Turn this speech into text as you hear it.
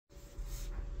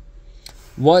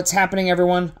What's happening,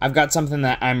 everyone? I've got something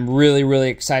that I'm really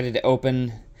excited to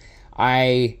open.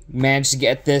 I managed to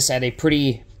get this at a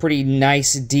pretty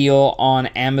nice deal on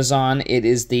Amazon. It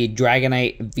is the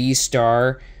Dragonite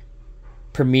V-Star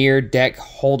Premier Deck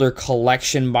Holder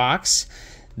Collection box.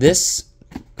 This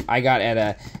I got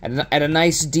at a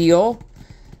nice deal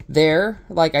there.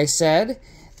 Like I said,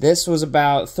 this was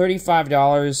about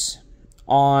 $35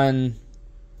 on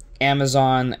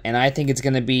Amazon, and I think it's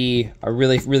going to be a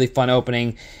really fun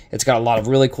opening. It's got a lot of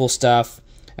really cool stuff.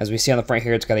 As we see on the front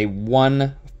here, it's got a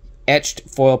 1 etched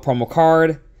foil promo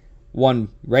card, 1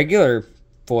 regular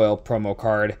foil promo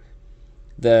card,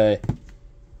 the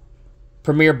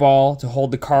Premier Ball to hold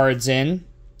the cards in,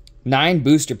 9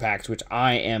 booster packs, which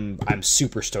I'm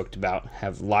super stoked about.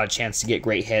 Have a lot of chance to get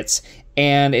great hits,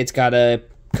 and it's got a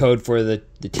code for the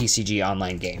TCG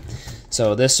online game.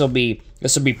 So this will be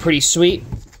pretty sweet.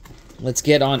 Let's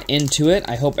get on into it.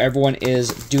 I hope everyone is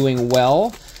doing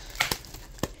well.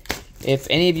 If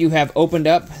any of you have opened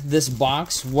up this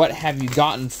box, what have you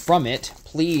gotten from it?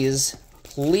 Please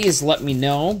let me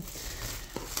know.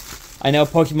 I know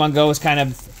Pokemon Go is kind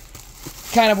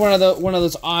of one of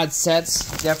those odd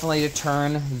sets. Definitely to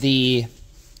turn the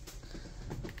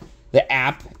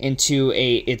app into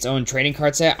its own trading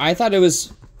card set. I thought it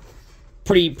was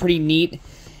pretty neat.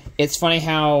 It's funny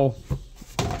how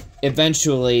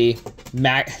eventually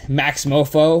Max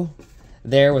Mofo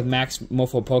there with Max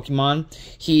Mofo Pokemon,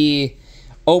 he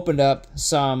opened up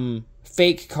some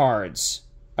fake cards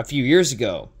a few years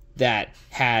ago that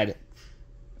had,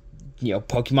 you know,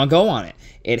 Pokemon Go on it.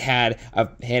 It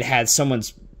had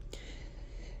someone's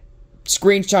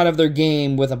screenshot of their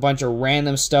game with a bunch of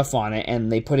random stuff on it,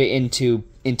 and they put it into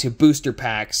booster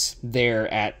packs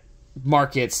there at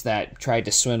markets that tried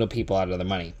to swindle people out of their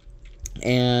money.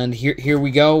 And here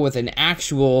we go with the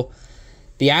actual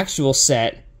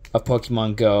set of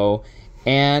Pokemon Go,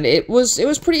 and it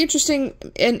was pretty interesting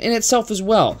in itself as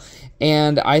well.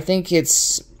 And I think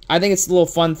it's a little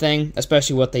fun thing,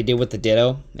 especially what they did with the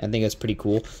Ditto. I think it's pretty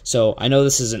cool. So I know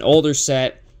this is an older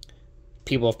set.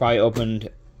 You all probably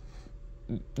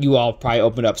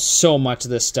opened up so much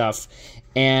of this stuff,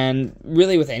 and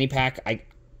really with any pack,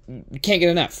 you can't get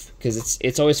enough because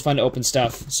it's always fun to open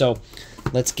stuff. So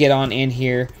let's get on in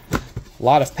here. A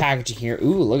lot of packaging here.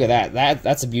 Ooh, look at that.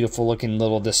 That's a beautiful looking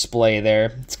little display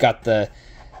there. It's got the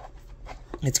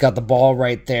ball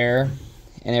right there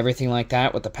and everything like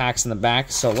that with the packs in the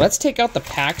back. So let's take out the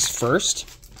packs first.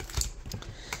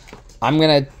 I'm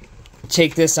gonna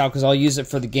take this out because I'll use it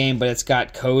for the game, but it's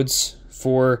got codes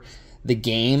for the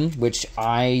game, which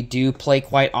I do play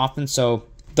quite often, so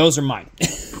those are mine.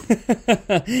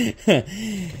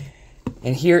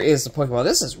 And here is the Pokeball.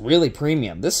 This is really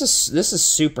premium. This is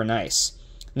super nice.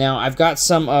 Now, I've got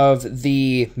some of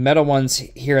the metal ones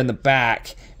here in the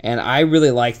back, and I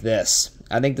really like this.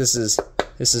 I think this is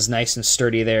nice and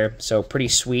sturdy there, so pretty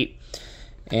sweet.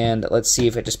 And let's see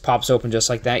if it just pops open just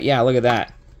like that. Yeah, look at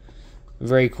that.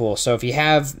 Very cool. So if you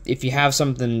have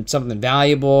something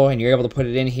valuable and you're able to put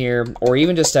it in here, or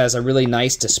even just as a really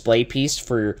nice display piece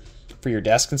for your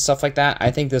desk and stuff like that, I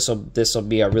think this will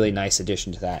be a really nice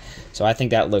addition to that. So I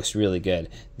think that looks really good.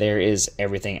 There is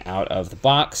everything out of the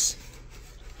box.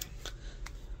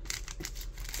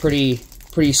 Pretty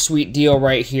sweet deal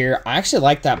right here. I actually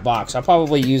like that box. I'll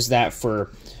probably use that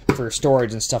for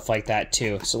storage and stuff like that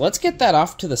too. So let's get that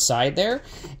off to the side there,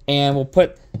 and we'll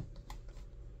put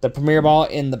the Premier Ball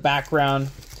in the background.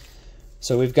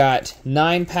 So we've got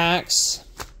 9 packs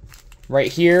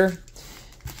right here.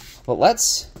 But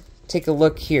let's take a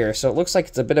look here. So it looks like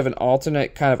it's a bit of an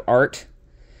alternate kind of art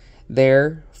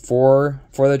there for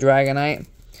the Dragonite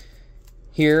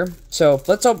here. So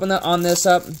let's open this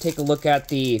up and take a look at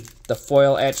the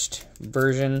foil etched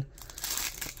version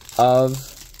of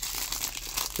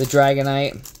the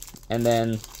Dragonite, and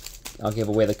then I'll give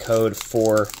away the code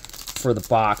for the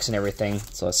box and everything.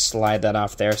 So let's slide that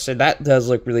off there. So that does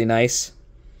look really nice.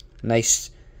 Nice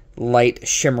light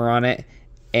shimmer on it.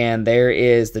 And there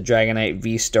is the Dragonite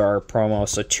V-Star promo.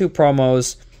 So 2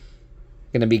 promos,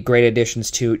 going to be great additions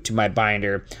to my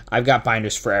binder. I've got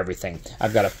binders for everything.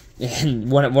 I've got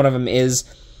one of them is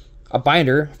a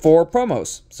binder for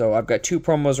promos. So I've got 2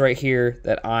 promos right here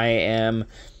that I am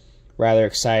rather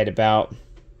excited about.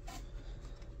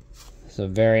 So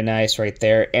very nice right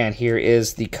there. And here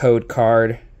is the code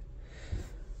card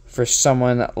for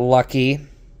someone lucky,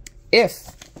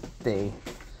 if they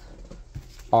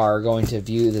are going to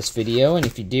view this video. And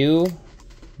if you do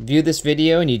view this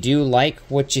video and you do like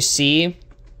what you see,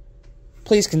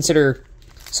 please consider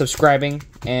subscribing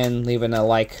and leaving a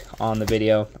like on the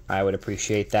video. I would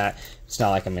appreciate that. It's not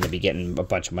like I'm going to be getting a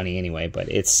bunch of money anyway, but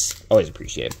it's always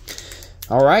appreciated.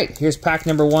 All right, here's pack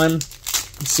number 1.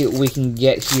 Let's see what we can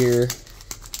get here.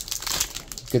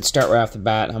 Good start right off the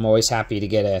bat. I'm always happy to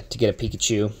get a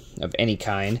Pikachu of any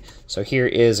kind. So here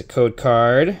is a code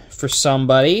card for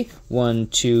somebody. 1,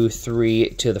 2, 3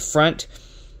 to the front.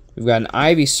 We've got an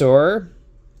Ivysaur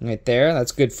right there.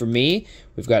 That's good for me.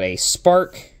 We've got a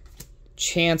Spark,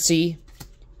 Chansey,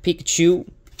 Pikachu,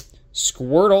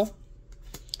 Squirtle,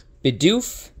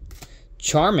 Bidoof,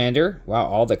 Charmander. Wow,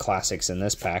 all the classics in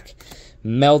this pack.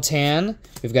 Meltan.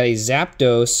 We've got a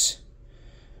Zapdos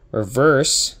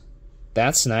reverse.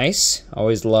 That's nice.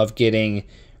 Always love getting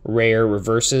rare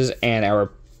reverses. And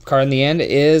our card in the end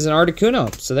is an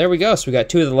Articuno. So there we go. So we got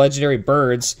 2 of the legendary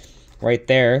birds right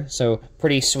there. So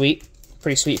pretty sweet.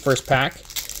 Pretty sweet first pack.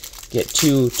 Get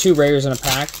two rares in a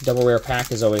pack. Double rare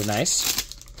pack is always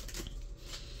nice.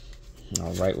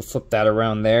 All right, we'll flip that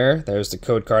around there. There's the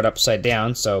code card upside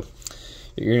down. So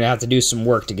you're going to have to do some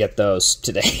work to get those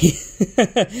today.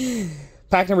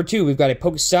 Pack number 2, we've got a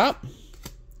Pokestop.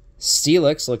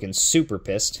 Steelix looking super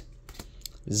pissed.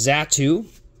 Xatu.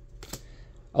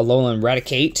 Alolan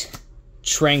Raticate.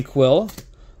 Tranquil.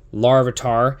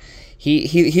 Larvitar.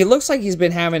 He looks like he's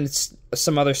been having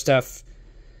some other stuff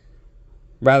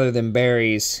rather than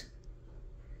berries.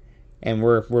 And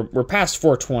we're past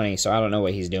 420, so I don't know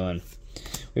what he's doing.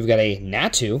 We've got a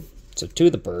Natu. So 2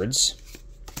 of the birds.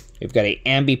 We've got a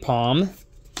Ambipom.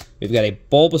 We've got a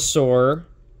Bulbasaur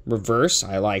reverse.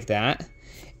 I like that.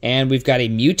 And we've got a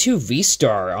Mewtwo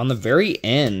V-Star on the very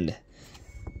end.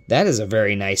 That is a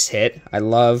very nice hit. I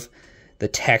love the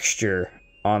texture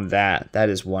on that. That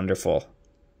is wonderful.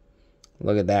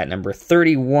 Look at that. Number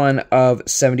 31 of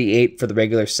 78 for the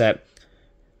regular set.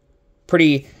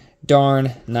 Pretty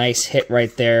darn nice hit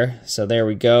right there. So there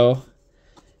we go.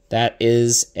 That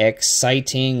is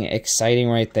exciting. Exciting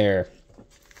right there.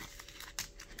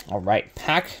 All right.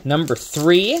 Pack number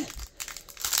 3.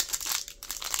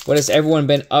 What has everyone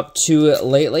been up to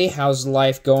lately? How's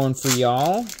life going for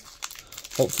y'all?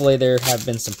 Hopefully there have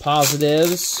been some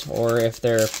positives, or if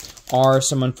there are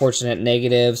some unfortunate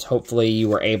negatives, hopefully you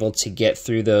were able to get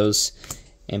through those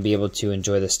and be able to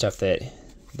enjoy the stuff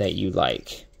that you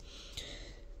like.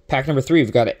 Pack number 3,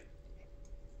 we've got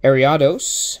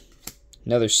Ariados,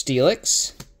 another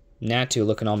Steelix, Natu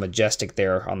looking all majestic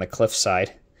there on the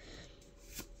cliffside,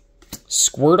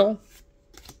 Squirtle,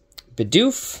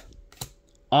 Bidoof,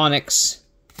 Onix,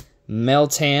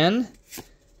 Meltan,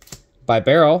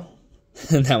 Bibarel.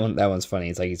 that one's funny.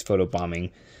 It's like he's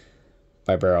photobombing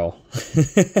Bibarel.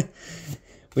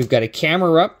 We've got a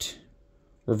Camerupt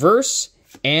reverse,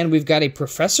 and we've got a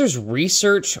Professor's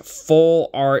Research full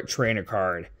art trainer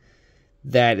card.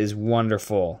 That is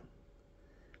wonderful.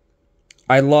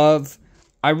 I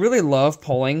really love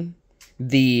pulling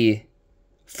the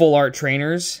full art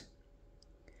trainers,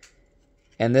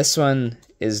 and this one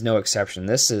is no exception.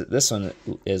 This one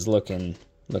is looking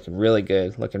really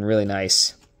good, looking really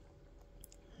nice.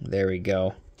 There we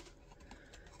go.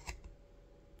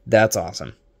 That's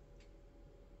awesome.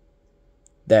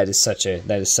 That is such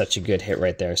a good hit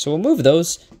right there. So we'll move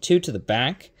those 2 to the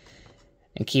back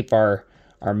and keep our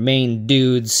main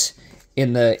dudes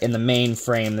in the main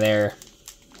frame there.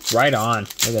 Right on.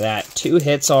 Look at that. 2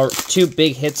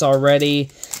 big hits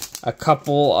already. A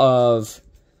couple of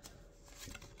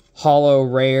holo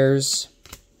rares.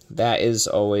 That is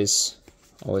always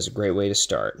a great way to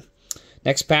start.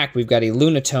 Next pack, we've got a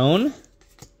Lunatone,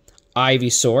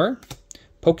 Ivysaur,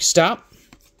 Pokestop,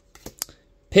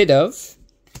 Pidove,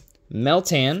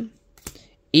 Meltan,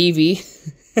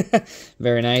 Eevee,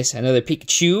 very nice, another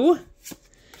Pikachu,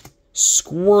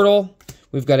 Squirtle,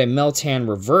 we've got a Meltan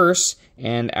reverse,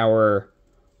 and our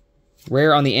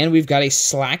rare on the end, we've got a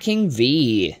Slacking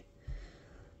V.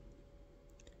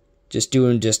 Just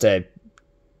doing just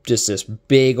this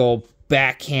big old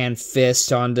backhand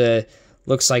fist onto,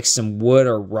 looks like some wood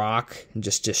or rock, and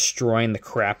just destroying the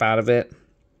crap out of it.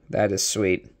 That is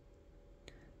sweet.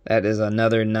 That is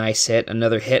another nice hit.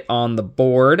 Another hit on the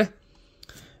board.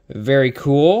 Very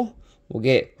cool. We'll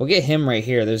get him right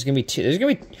here. There's gonna be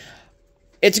two.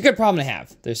 It's a good problem to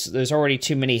have. There's already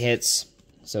too many hits.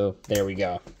 So there we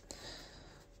go.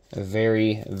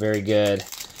 Very, very good.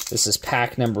 This is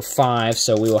pack number 5,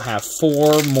 so we will have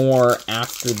 4 more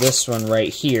after this one right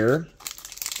here.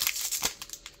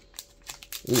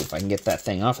 Ooh, if I can get that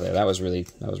thing off of there. That was really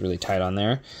tight on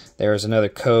there. There's another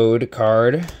code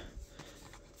card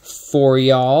for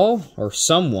y'all, or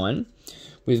someone.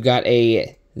 We've got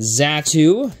a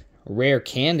Xatu, rare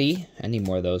candy. I need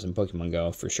more of those in Pokemon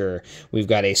Go, for sure. We've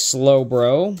got a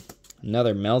Slowbro,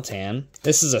 another Meltan.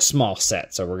 This is a small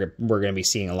set, so we're going to be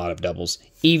seeing a lot of doubles.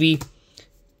 Eevee,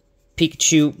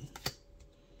 Pikachu,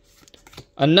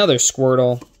 Another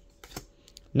Squirtle.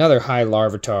 Another High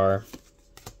Larvitar.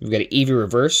 We've got an Eevee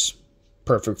Reverse.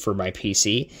 Perfect for my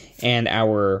PC. And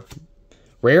our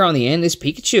rare on the end is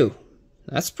Pikachu.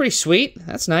 That's pretty sweet.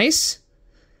 That's nice.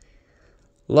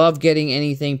 Love getting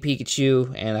anything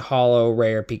Pikachu, and a holo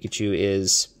rare Pikachu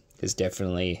is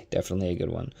definitely a good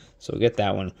one. So we'll get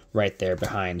that one right there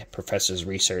behind Professor's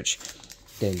Research.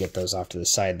 Didn't get those off to the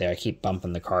side there. I keep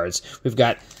bumping the cards. We've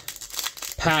got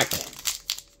pack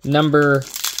number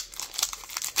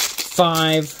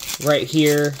 5 right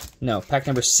here. No, pack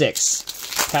number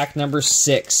 6. Pack number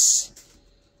 6.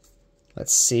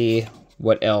 Let's see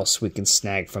what else we can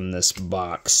snag from this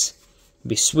box. It'd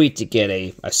be sweet to get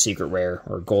a secret rare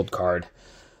or a gold card.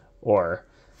 Or,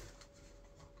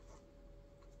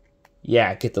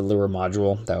 yeah, get the lure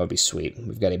module. That would be sweet.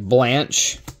 We've got a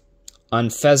Blanche,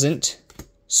 Unpheasant,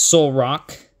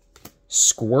 Solrock,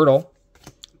 Squirtle,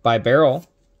 Bibarel,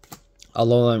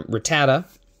 Alolan Rattata,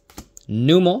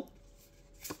 Numel,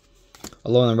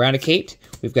 Alolan Raticate.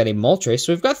 We've got a Moltres.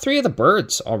 So we've got 3 of the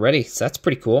birds already, so that's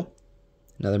pretty cool.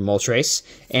 Another Moltres.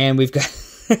 And we've got...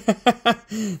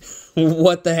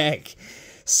 What the heck?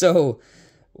 So,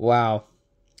 wow.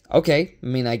 Okay, I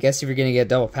mean, I guess if you're going to get a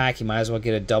double pack, you might as well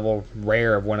get a double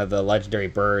rare of one of the legendary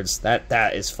birds.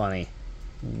 That is funny.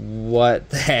 What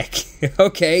the heck?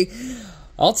 Okay,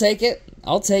 I'll take it.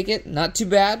 I'll take it. Not too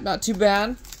bad. Not too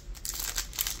bad.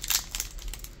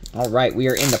 All right, we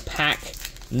are in the pack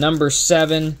number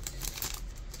 7.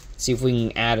 See if we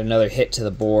can add another hit to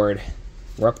the board.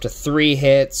 We're up to 3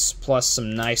 hits, plus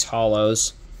some nice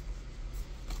holos.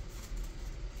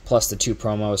 Plus the 2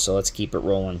 promos, so let's keep it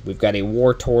rolling. We've got a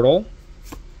Wartortle,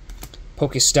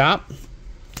 Pokestop,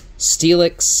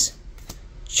 Steelix,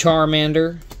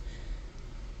 Charmander,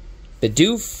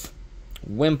 Bidoof,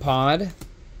 Wimpod,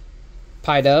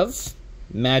 Pidove,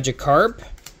 Magikarp.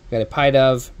 We've got a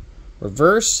Pidove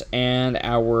Reverse, and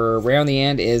our rare on the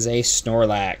end is a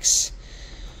Snorlax.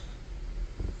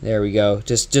 There we go.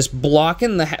 Just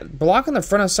blocking the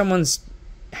front of someone's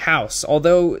house.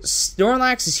 Although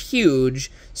Snorlax is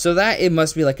huge, so that it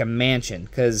must be like a mansion,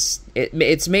 because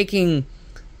it's making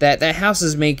that house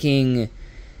is making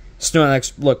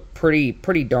Snorlax look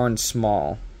pretty darn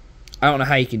small. I don't know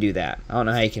how you can do that. I don't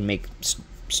know how you can make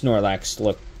Snorlax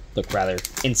look rather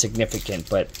insignificant,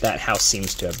 but that house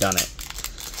seems to have done it.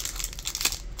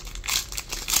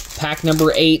 Pack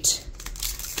number 8.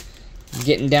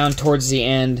 Getting down towards the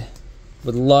end.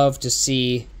 Would love to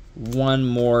see one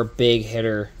more big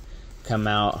hitter come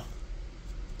out.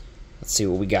 Let's see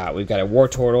what we got. We've got a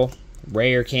Wartortle,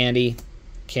 Rare Candy,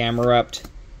 Camerupt,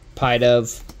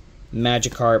 Pidove,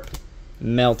 Magikarp,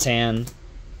 Meltan,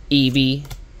 Eevee,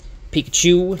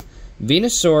 Pikachu,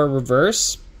 Venusaur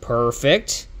Reverse.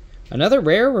 Perfect. Another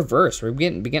rare reverse. We're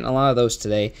getting a lot of those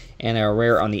today. And our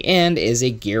rare on the end is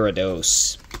a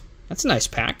Gyarados. That's a nice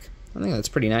pack. I think that's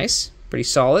pretty nice. Pretty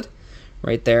solid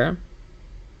right there.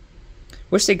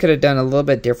 Wish they could have done a little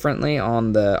bit differently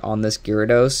on this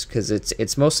Gyarados, because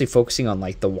it's mostly focusing on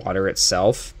like the water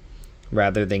itself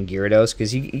rather than Gyarados,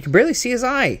 because you can barely see his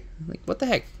eye. Like, what the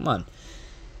heck? Come on,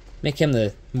 make him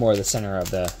more the center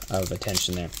of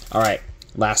attention there. All right,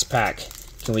 last pack.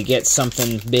 Can we get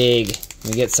something big?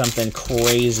 Can we get something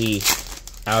crazy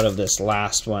out of this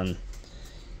last one?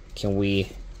 Can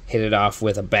we hit it off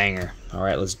with a banger? All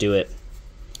right, let's do it.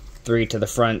 3 to the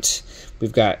front.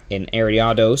 We've got an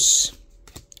Ariados,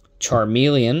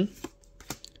 Charmeleon,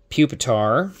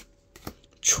 Pupitar,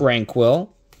 Tranquil,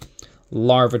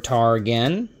 Larvitar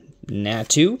again,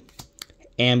 Natu,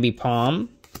 Ambipom,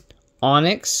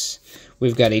 Onix.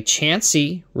 We've got a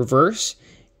Chansey Reverse,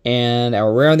 and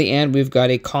our rare on the end, we've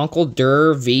got a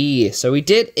Conkeldurr V. So we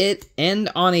did end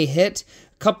on a hit.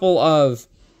 A couple of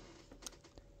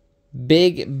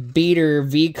big beater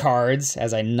V cards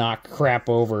as I knock crap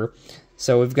over.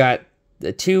 So we've got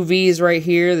the 2 Vs right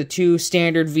here, the 2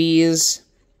 standard Vs.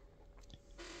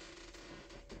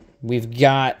 We've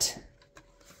got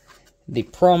the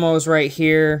promos right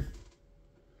here,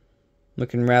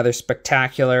 looking rather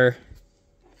spectacular.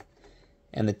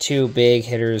 And the 2 big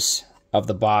hitters of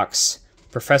the box,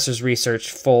 Professor's Research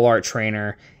Full Art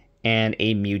Trainer and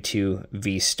a Mewtwo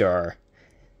V-Star.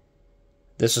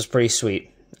 This was pretty sweet.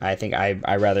 I think I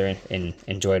rather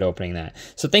enjoyed opening that.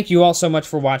 So thank you all so much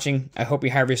for watching. I hope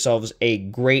you have yourselves a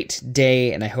great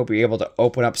day, and I hope you're able to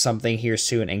open up something here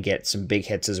soon and get some big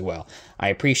hits as well. I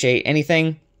appreciate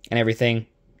anything and everything.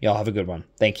 Y'all have a good one.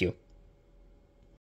 Thank you.